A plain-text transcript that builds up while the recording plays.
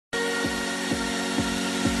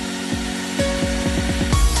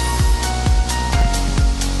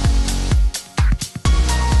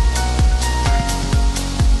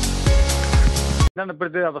എന്താണ്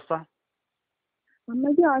ഇപ്പോഴത്തെ അവസ്ഥ?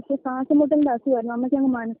 അമ്മയ്ക്ക് ശ്വാസമുട്ടലിന്റെ അസുഖമായിരുന്നു. അമ്മയ്ക്ക്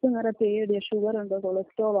അങ്ങ് മനസ്സ് നിറയെ പേടിയാ. ഷുഗർ ഉണ്ട്,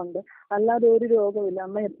 കൊളസ്ട്രോൾ ഉണ്ട്, അല്ലാതെ ഒരു രോഗമില്ല.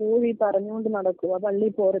 അമ്മ എപ്പോഴും ഈ പറഞ്ഞുകൊണ്ട് നടക്കുക.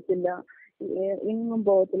 പള്ളിയിൽ പോരത്തില്ല, എങ്ങും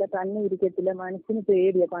പോകത്തില്ല, തന്നെ ഇരിക്കത്തില്ല. മനസ്സിന്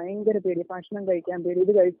പേടിയാ, ഭയങ്കര പേടിയാ. ഭക്ഷണം കഴിക്കാൻ പേടി.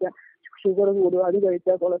 ഇത് കഴിച്ചാൽ ഷുഗർ കൂടുമോ, അത്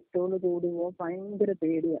കഴിച്ചാൽ കൊളസ്ട്രോൾ കൂടുമോ, ഭയങ്കര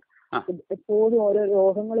പേടിയാ. എപ്പോഴും ഓരോ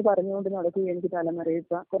രോഗങ്ങൾ പറഞ്ഞുകൊണ്ട് നടക്കുക. എനിക്ക്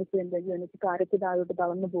തലമറിയുക, കുറച്ച് എന്തെങ്കിലും എനിക്ക് കരക്ക് താഴോട്ട്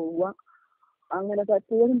തളർന്നു പോവുക, അങ്ങനെ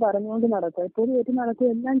എപ്പോഴും പറഞ്ഞുകൊണ്ട് നടക്കുക. എപ്പോഴും ഏറ്റ് നടക്കുക,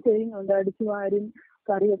 എല്ലാം ചെയ്യുന്നുണ്ട്. അടിച്ചു വാരും,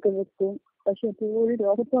 കറിയൊക്കെ വെക്കും. പക്ഷെ എപ്പോഴും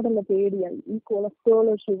രോഗത്തോടുള്ള പേടിയായി. ഈ കൊളസ്ട്രോൾ,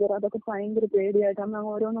 ഷുഗർ, അതൊക്കെ ഭയങ്കര പേടിയായിട്ട് അമ്മ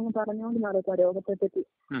ഓരോന്നങ്ങ് പറഞ്ഞുകൊണ്ട് നടക്കുക. രോഗത്തെ പറ്റി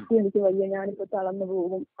എനിക്ക് വയ്യ, ഞാനിപ്പോ തളർന്നു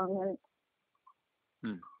പോകും,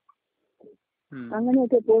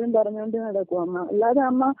 അങ്ങനെയൊക്കെ എപ്പോഴും പറഞ്ഞുകൊണ്ട് നടക്കും അമ്മ. അല്ലാതെ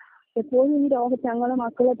അമ്മ എപ്പോഴും ഈ രോഗത്തെ, ഞങ്ങളെ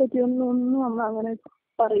മക്കളെ പറ്റി ഒന്നും അമ്മ അങ്ങനെ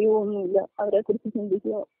പറയുകയൊന്നുമില്ല. അവരെ കുറിച്ച്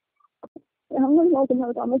ചിന്തിക്കുകയോ ഞങ്ങൾ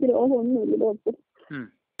നോക്കുന്നത് അമ്മയ്ക്ക് രോഗമൊന്നുമില്ല ഡോക്ടർ.